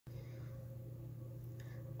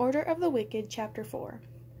Order of the Wicked, Chapter 4.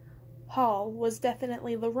 Hall was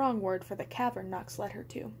definitely the wrong word for the cavern Nox led her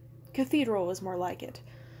to. Cathedral was more like it.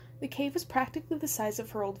 The cave was practically the size of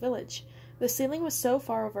her old village. The ceiling was so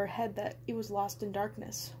far overhead that it was lost in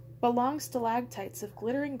darkness, but long stalactites of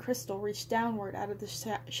glittering crystal reached downward out of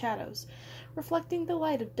the shadows, reflecting the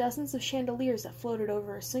light of dozens of chandeliers that floated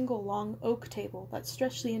over a single long oak table that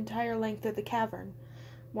stretched the entire length of the cavern.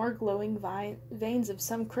 More glowing veins of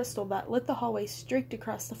some crystal that lit the hallway streaked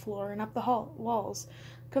across the floor and up the walls.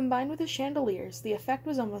 Combined with the chandeliers, the effect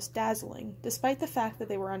was almost dazzling, despite the fact that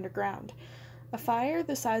they were underground. A fire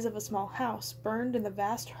the size of a small house burned in the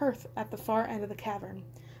vast hearth at the far end of the cavern.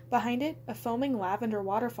 Behind it, a foaming lavender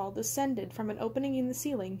waterfall descended from an opening in the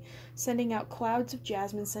ceiling, sending out clouds of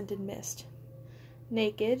jasmine-scented mist.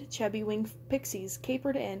 Naked, chubby-winged pixies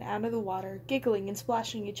capered in out of the water, giggling and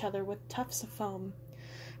splashing each other with tufts of foam.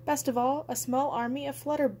 Best of all, a small army of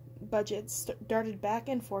flutterbudgets darted back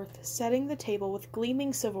and forth, setting the table with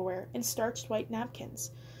gleaming silverware and starched white napkins,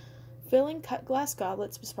 filling cut-glass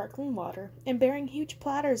goblets with sparkling water, and bearing huge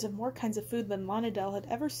platters of more kinds of food than Lonadel had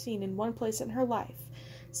ever seen in one place in her life,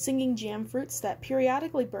 singing jam fruits that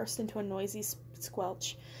periodically burst into a noisy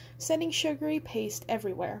squelch, sending sugary paste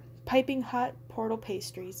everywhere, piping hot portal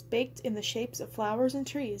pastries baked in the shapes of flowers and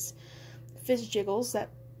trees, fish jiggles that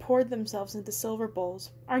poured themselves into silver bowls,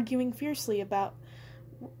 arguing fiercely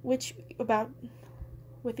with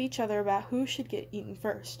each other about who should get eaten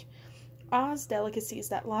first. Oz delicacies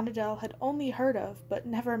that Lonadel had only heard of but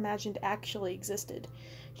never imagined actually existed.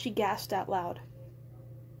 She gasped out loud.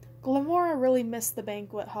 Glamora really missed the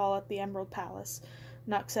banquet hall at the Emerald Palace,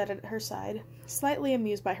 Nox said at her side, slightly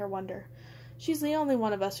amused by her wonder. She's the only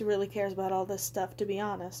one of us who really cares about all this stuff, to be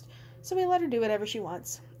honest, so we let her do whatever she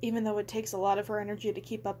wants. Even though it takes a lot of her energy to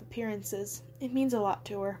keep up appearances, it means a lot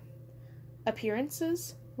to her.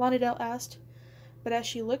 Appearances? Lonadel asked. But as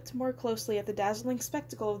she looked more closely at the dazzling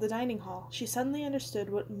spectacle of the dining hall, she suddenly understood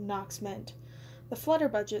what Nox meant. The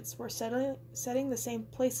flutterbudgets were setting the same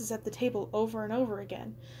places at the table over and over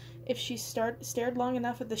again. If she stared long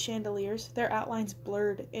enough at the chandeliers, their outlines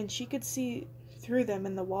blurred, and she could see through them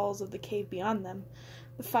in the walls of the cave beyond them.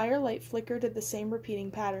 The firelight flickered at the same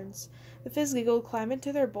repeating patterns. The Fizzgiggle climbed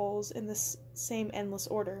into their bowls in the same endless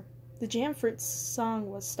order. The Jamfruit's song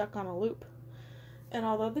was stuck on a loop. And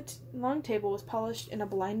although the long table was polished in a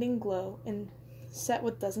blinding glow and set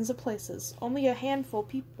with dozens of places, only a handful of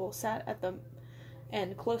people sat at the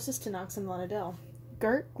end closest to Nox and Lonadel.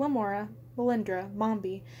 Gert, Glamora, Melindra,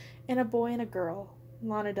 Mombi, and a boy and a girl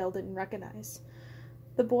Lonadel didn't recognize.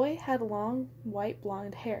 The boy had long, white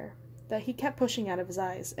blonde hair that he kept pushing out of his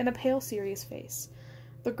eyes, and a pale, serious face.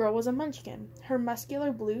 The girl was a munchkin. Her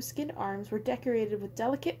muscular blue-skinned arms were decorated with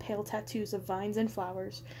delicate pale tattoos of vines and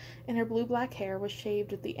flowers, and her blue-black hair was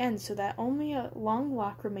shaved at the ends so that only a long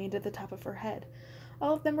lock remained at the top of her head.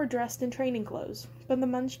 All of them were dressed in training clothes, but the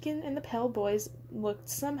munchkin and the pale boys looked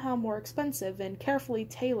somehow more expensive and carefully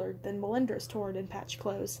tailored than Melindra's torn and patched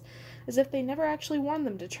clothes, as if they never actually worn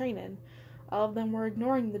them to train in. All of them were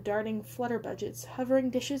ignoring the darting flutterbudgets, hovering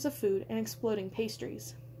dishes of food, and exploding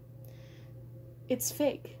pastries. "It's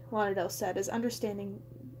fake," Lonadel said as understanding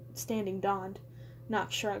dawned.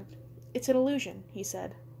 Nox shrugged. "It's an illusion," he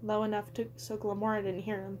said, low enough so Glamora didn't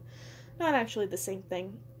hear him. "Not actually the same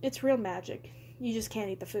thing. It's real magic. You just can't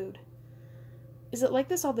eat the food." "Is it like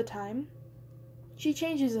this all the time?" "She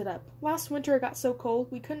changes it up. Last winter it got so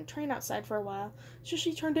cold we couldn't train outside for a while, so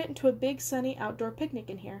she turned it into a big sunny outdoor picnic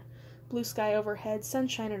in here. Blue sky overhead,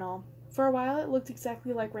 sunshine and all. For a while it looked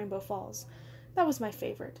exactly like Rainbow Falls. That was my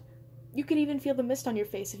favorite. You could even feel the mist on your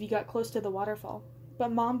face if you got close to the waterfall.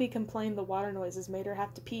 But Mombi complained the water noises made her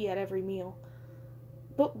have to pee at every meal."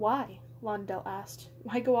 "But why?" Lonadel asked.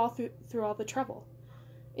 "Why go all through all the trouble?"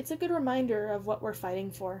 "It's a good reminder of what we're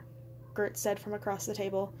fighting for," Gert said from across the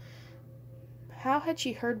table. How had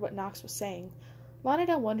she heard what Nox was saying?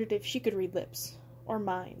 Lonadel wondered if she could read lips. Or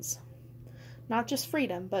minds. Not just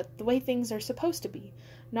freedom, but the way things are supposed to be.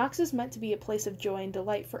 Nox is meant to be a place of joy and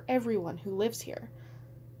delight for everyone who lives here.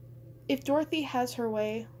 "If Dorothy has her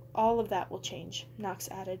way, all of that will change," Nox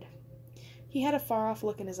added. He had a far-off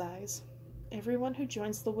look in his eyes. "Everyone who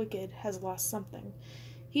joins the Wicked has lost something,"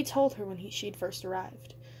 he told her when she'd first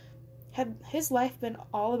arrived. Had his life been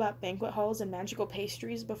all about banquet halls and magical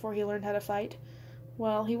pastries before he learned how to fight?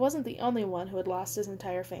 Well, he wasn't the only one who had lost his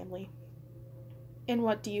entire family. "And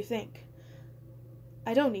what do you think?"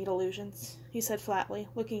 "I don't need illusions," he said flatly,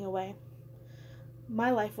 looking away. "My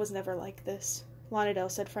life was never like this," Lonadel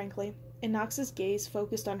said frankly, and Nox's gaze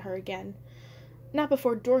focused on her again. "Not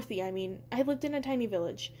before Dorothy, I mean. I lived in a tiny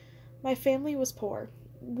village. My family was poor.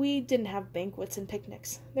 We didn't have banquets and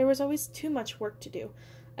picnics. There was always too much work to do.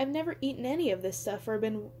 I've never eaten any of this stuff or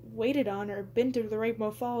been waited on or been to the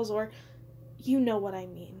Rainbow Falls or... You know what I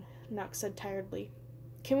mean, Nox said tiredly.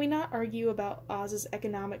 Can we not argue about Oz's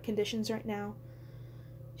economic conditions right now?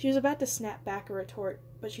 She was about to snap back a retort,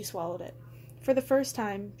 but she swallowed it. For the first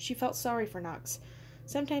time, she felt sorry for Nox.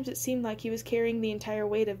 Sometimes it seemed like he was carrying the entire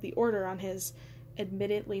weight of the order on his,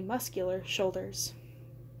 admittedly muscular, shoulders.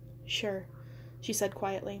 Sure, she said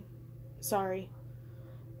quietly. Sorry.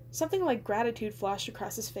 Something like gratitude flashed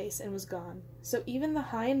across his face and was gone. So even the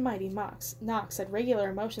high and mighty Nox had regular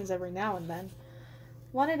emotions every now and then.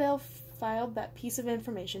 Lonadel filed that piece of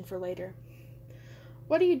information for later.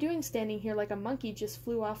 What are you doing standing here like a monkey just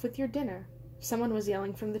flew off with your dinner? Someone was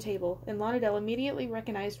yelling from the table, and Lonadel immediately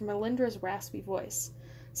recognized Melindra's raspy voice.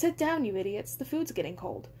 Sit down, you idiots. The food's getting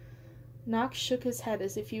cold. Nox shook his head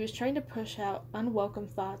as if he was trying to push out unwelcome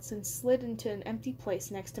thoughts and slid into an empty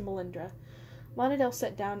place next to Melindra. Lonadel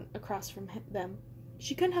sat down across from them.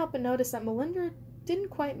 She couldn't help but notice that Melindra didn't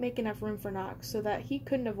quite make enough room for Nox so that he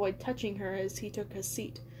couldn't avoid touching her as he took his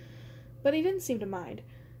seat. But he didn't seem to mind.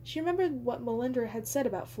 She remembered what Melindra had said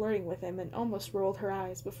about flirting with him and almost rolled her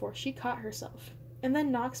eyes before she caught herself. And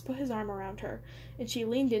then Nox put his arm around her, and she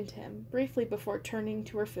leaned into him, briefly before turning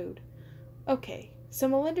to her food. Okay, so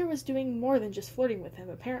Melindra was doing more than just flirting with him,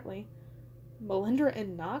 apparently. Melindra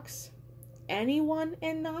and Nox? Anyone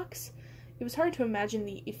and Nox? It was hard to imagine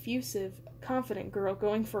the effusive, confident girl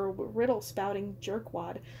going for a riddle-spouting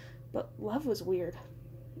jerkwad, but love was weird.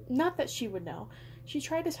 Not that she would know. She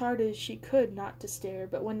tried as hard as she could not to stare,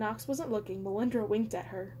 but when Nox wasn't looking, Melindra winked at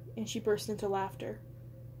her, and she burst into laughter.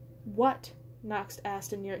 What? Nox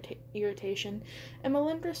asked in irritation, and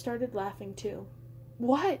Melindra started laughing too.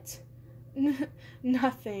 What?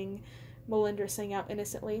 Nothing, Melindra sang out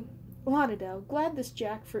innocently. Lonadel, glad this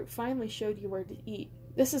jackfruit finally showed you where to eat.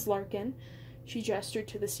 This is Larkin, she gestured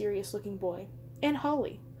to the serious-looking boy, and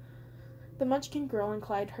Holly. The Munchkin girl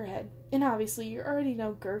inclined her head, and obviously you already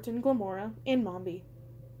know Gert and Glamora, and Mombi.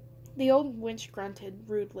 The old wench grunted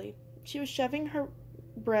rudely. She was shoving her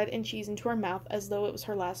bread and cheese into her mouth as though it was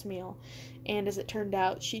her last meal, and as it turned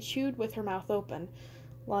out, she chewed with her mouth open.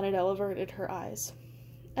 Lonadel averted her eyes.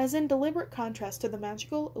 As in deliberate contrast to the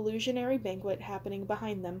magical, illusionary banquet happening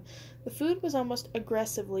behind them, the food was almost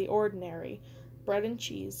aggressively ordinary. Bread and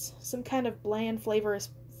cheese, some kind of bland, flavorless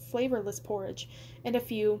porridge, and a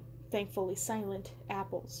few, thankfully silent,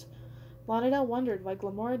 apples. Lonadel wondered why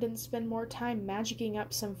Glamora didn't spend more time magicking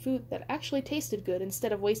up some food that actually tasted good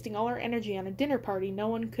instead of wasting all her energy on a dinner party no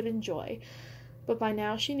one could enjoy. But by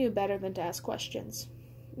now she knew better than to ask questions.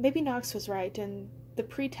 Maybe Nox was right, and the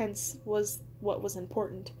pretense was what was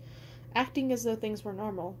important. Acting as though things were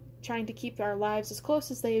normal, trying to keep our lives as close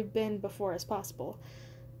as they had been before as possible.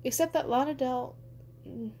 Except that for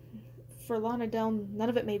Lonadel, none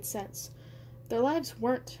of it made sense. Their lives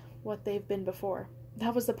weren't what they've been before.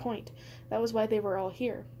 That was the point. That was why they were all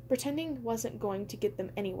here. Pretending wasn't going to get them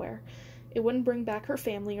anywhere. It wouldn't bring back her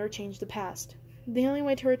family or change the past. The only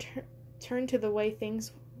way to return to the way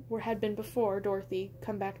things had been before Dorothy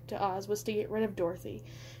come back to Oz was to get rid of Dorothy,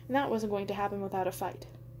 and that wasn't going to happen without a fight.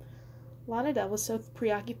 Lonadel was so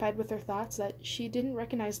preoccupied with her thoughts that she didn't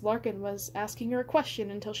recognize Larkin was asking her a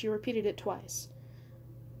question until she repeated it twice.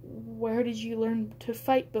 Where did you learn to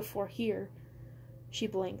fight before here? She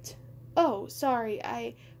blinked. Oh, sorry,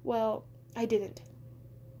 I didn't.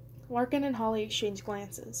 Larkin and Holly exchanged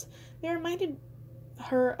glances. They reminded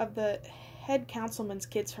her of the head councilman's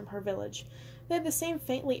kids from her village. They had the same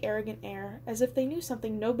faintly arrogant air, as if they knew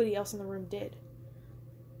something nobody else in the room did.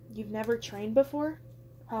 You've never trained before?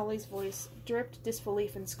 Holly's voice dripped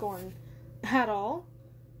disbelief and scorn. At all?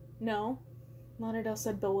 No, Lonadel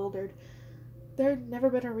said, bewildered. There had never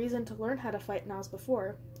been a reason to learn how to fight in Oz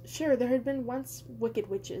before. Sure, there had been once wicked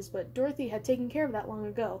witches, but Dorothy had taken care of that long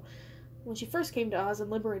ago, when she first came to Oz and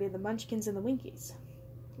liberated the Munchkins and the Winkies.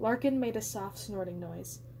 Larkin made a soft snorting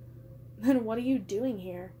noise. Then what are you doing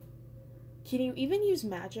here? Can you even use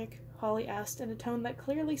magic? Holly asked in a tone that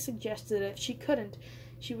clearly suggested that if she couldn't,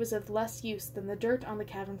 she was of less use than the dirt on the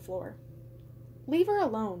cavern floor. Leave her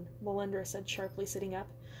alone, Melindra said sharply, sitting up.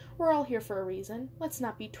 We're all here for a reason. Let's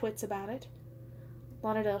not be twits about it.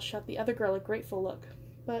 Lonadel shot the other girl a grateful look,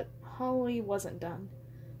 but Holly wasn't done.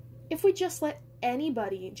 If we just let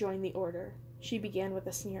anybody join the order, she began with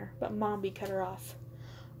a sneer, but Mombi cut her off.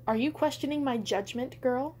 Are you questioning my judgment,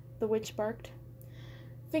 girl? The witch barked.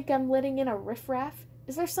 Think I'm letting in a riffraff?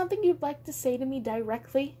 Is there something you'd like to say to me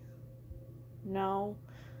directly? No,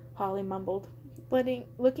 Holly mumbled,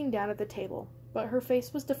 looking down at the table, but her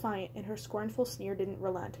face was defiant and her scornful sneer didn't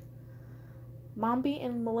relent. Mombi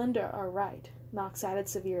and Melinda are right. Knox added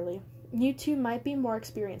severely. You two might be more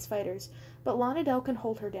experienced fighters, but Lonadel can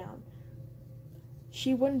hold her down.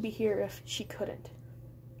 She wouldn't be here if she couldn't.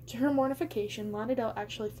 To her mortification, Lonadel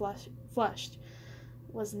actually flushed.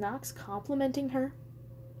 Was Knox complimenting her?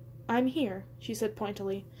 I'm here, she said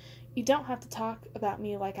pointedly. You don't have to talk about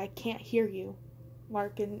me like I can't hear you.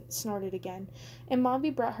 Larkin snorted again, and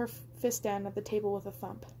Mombi brought her fist down at the table with a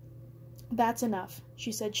thump. That's enough,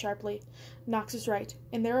 she said sharply. Knox is right,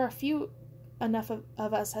 and there are enough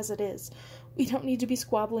of us as it is. We don't need to be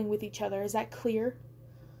squabbling with each other. Is that clear?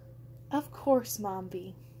 Of course,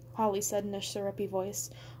 Mombi, Holly said in a syrupy voice.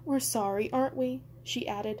 We're sorry, aren't we? She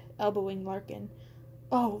added, elbowing Larkin.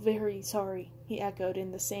 Oh, very sorry, he echoed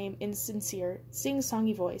in the same insincere,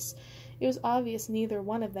 sing-songy voice. It was obvious neither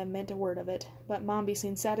one of them meant a word of it, but Mombi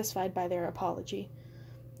seemed satisfied by their apology.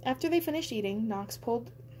 After they finished eating, Knox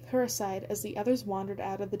pulled her aside as the others wandered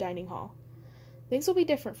out of the dining hall. Things will be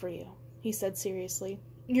different for you, he said seriously.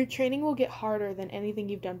 Your training will get harder than anything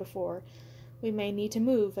you've done before. We may need to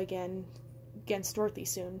move again against Dorothy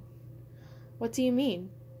soon. What do you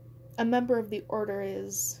mean? A member of the Order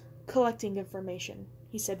is collecting information,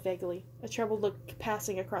 he said vaguely, a troubled look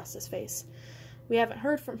passing across his face. We haven't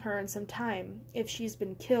heard from her in some time. If she's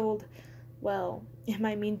been killed, well, it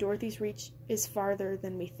might mean Dorothy's reach is farther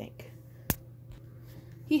than we think.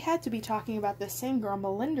 He had to be talking about the same girl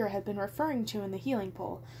Melinda had been referring to in the healing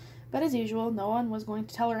pool, but as usual, no one was going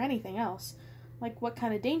to tell her anything else, like what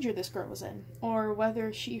kind of danger this girl was in, or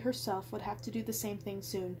whether she herself would have to do the same thing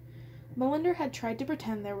soon. Melinda had tried to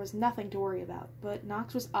pretend there was nothing to worry about, but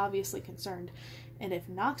Knox was obviously concerned, and if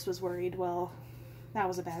Knox was worried, well, that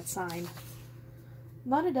was a bad sign.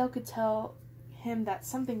 Lonadel could tell him that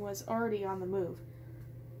something was already on the move.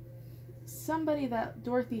 Somebody that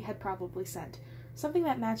Dorothy had probably sent. Something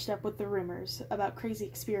that matched up with the rumors about crazy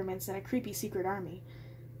experiments and a creepy secret army.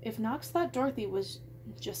 If Knox thought Dorothy was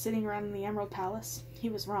just sitting around in the Emerald Palace, he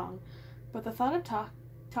was wrong, but the thought of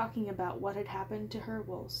talking about what had happened to her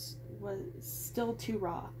was still too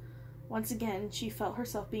raw. Once again, she felt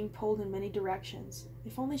herself being pulled in many directions.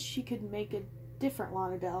 If only she could make a different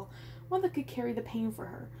Lonadel, one that could carry the pain for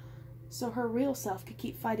her, so her real self could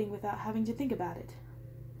keep fighting without having to think about it.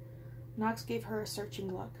 Knox gave her a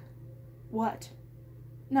searching look. What?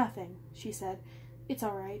 Nothing, she said. It's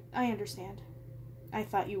all right. I understand. I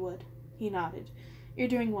thought you would. He nodded. You're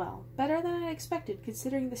doing well. Better than I expected,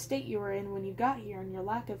 considering the state you were in when you got here and your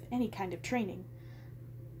lack of any kind of training.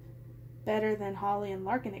 Better than Holly and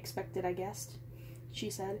Larkin expected, I guessed, she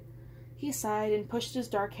said. He sighed and pushed his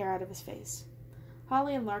dark hair out of his face.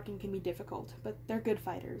 Holly and Larkin can be difficult, but they're good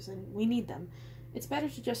fighters, and we need them. It's better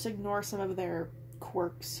to just ignore some of their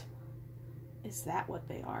quirks. Is that what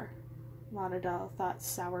they are? Lonadel thought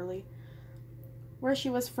sourly. Where she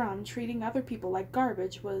was from, treating other people like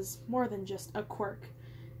garbage was more than just a quirk.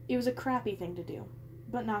 It was a crappy thing to do.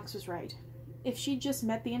 But Knox was right. If she'd just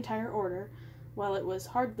met the entire Order, well, it was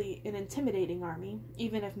hardly an intimidating army,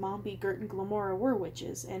 even if Mombi, Gert, and Glamora were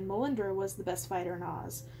witches, and Melinda was the best fighter in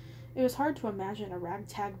Oz. It was hard to imagine a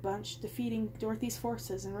ragtag bunch defeating Dorothy's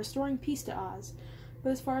forces and restoring peace to Oz,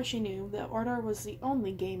 but as far as she knew, the Order was the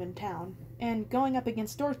only game in town, and going up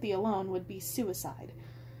against Dorothy alone would be suicide.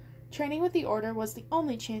 Training with the Order was the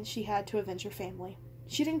only chance she had to avenge her family.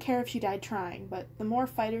 She didn't care if she died trying, but the more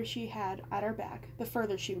fighters she had at her back, the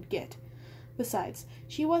further she would get. Besides,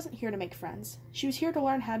 she wasn't here to make friends. She was here to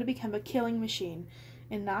learn how to become a killing machine,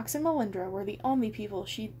 and Knox and Melinda were the only people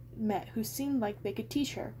she'd met who seemed like they could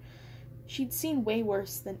teach her. She'd seen way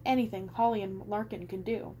worse than anything Holly and Larkin could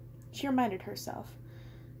do. She reminded herself.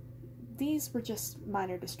 These were just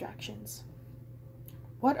minor distractions.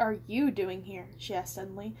 What are you doing here? She asked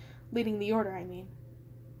suddenly. Leading the Order, I mean.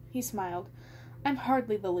 He smiled. I'm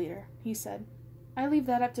hardly the leader, he said. I leave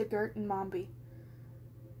that up to Gert and Mombi.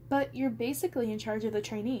 But you're basically in charge of the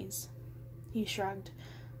trainees. He shrugged.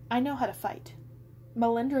 I know how to fight.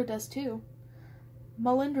 Melinda does too.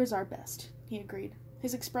 Melinda's our best, he agreed.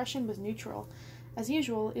 His expression was neutral. As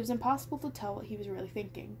usual, it was impossible to tell what he was really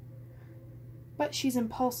thinking. But she's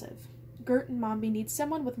impulsive. Gert and Mombi need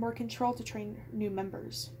someone with more control to train new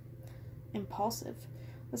members. Impulsive?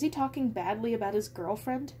 Was he talking badly about his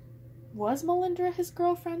girlfriend? Was Melinda his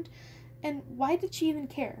girlfriend? And why did she even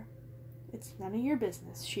care? It's none of your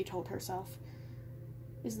business, she told herself.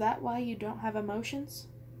 Is that why you don't have emotions?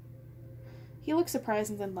 He looked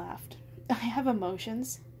surprised and then laughed. I have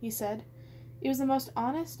emotions, he said. It was the most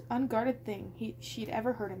honest, unguarded thing she'd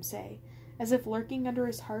ever heard him say, as if lurking under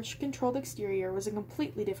his harsh, controlled exterior was a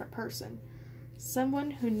completely different person.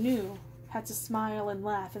 Someone who knew how to smile and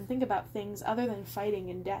laugh and think about things other than fighting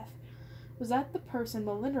and death. Was that the person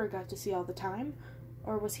Melinda got to see all the time?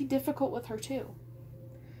 Or was he difficult with her too?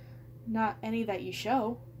 Not any that you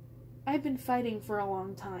show. I've been fighting for a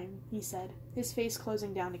long time, he said, his face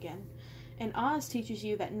closing down again. And Oz teaches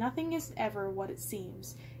you that nothing is ever what it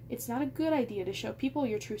seems. It's not a good idea to show people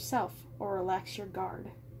your true self or relax your guard.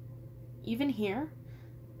 Even here?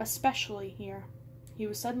 Especially here. He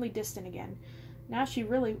was suddenly distant again. Now she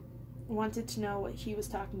really wanted to know what he was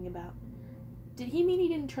talking about. Did he mean he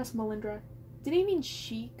didn't trust Melindra? Did he mean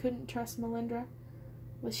she couldn't trust Melindra?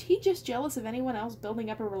 Was he just jealous of anyone else building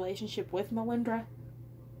up a relationship with Melindra?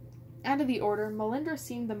 Out of the order, Melindra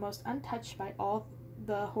seemed the most untouched by all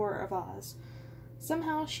the horror of Oz.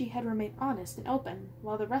 Somehow she had remained honest and open,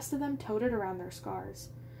 while the rest of them toted around their scars.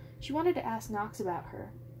 She wanted to ask Nox about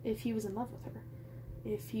her, if he was in love with her,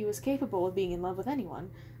 if he was capable of being in love with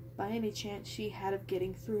anyone. By any chance she had of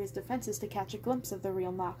getting through his defenses to catch a glimpse of the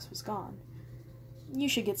real Nox was gone. You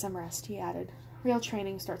should get some rest, he added. Real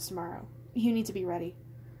training starts tomorrow. You need to be ready.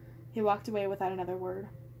 He walked away without another word.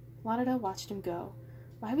 Lonadel watched him go.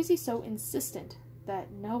 Why was he so insistent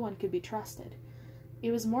that no one could be trusted?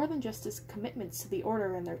 It was more than just his commitments to the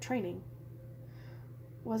Order and their training.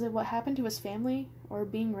 Was it what happened to his family, or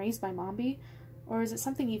being raised by Mombi, or is it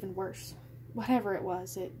something even worse? Whatever it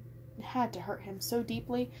was, it had to hurt him so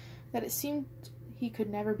deeply that it seemed he could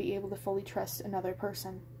never be able to fully trust another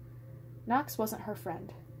person. Nox wasn't her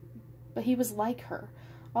friend, but he was like her,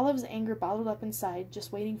 all of his anger bottled up inside,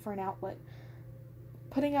 just waiting for an outlet,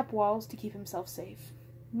 putting up walls to keep himself safe.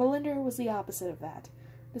 Melindra was the opposite of that.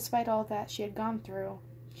 Despite all that she had gone through,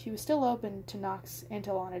 she was still open to Nox and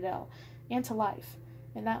to Lonadel, and to life.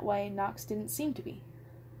 In that way, Nox didn't seem to be.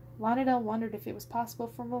 Lonadel wondered if it was possible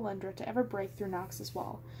for Melindra to ever break through Nox's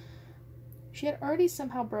wall. She had already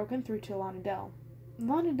somehow broken through to Lonadel.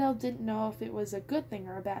 Lonadel didn't know if it was a good thing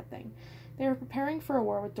or a bad thing. They were preparing for a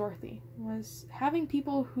war with Dorothy. Was having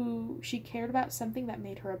people who she cared about something that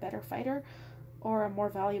made her a better fighter, or a more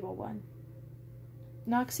valuable one?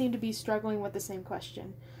 Nox seemed to be struggling with the same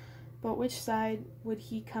question. But which side would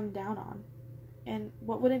he come down on? And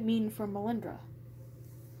what would it mean for Melindra?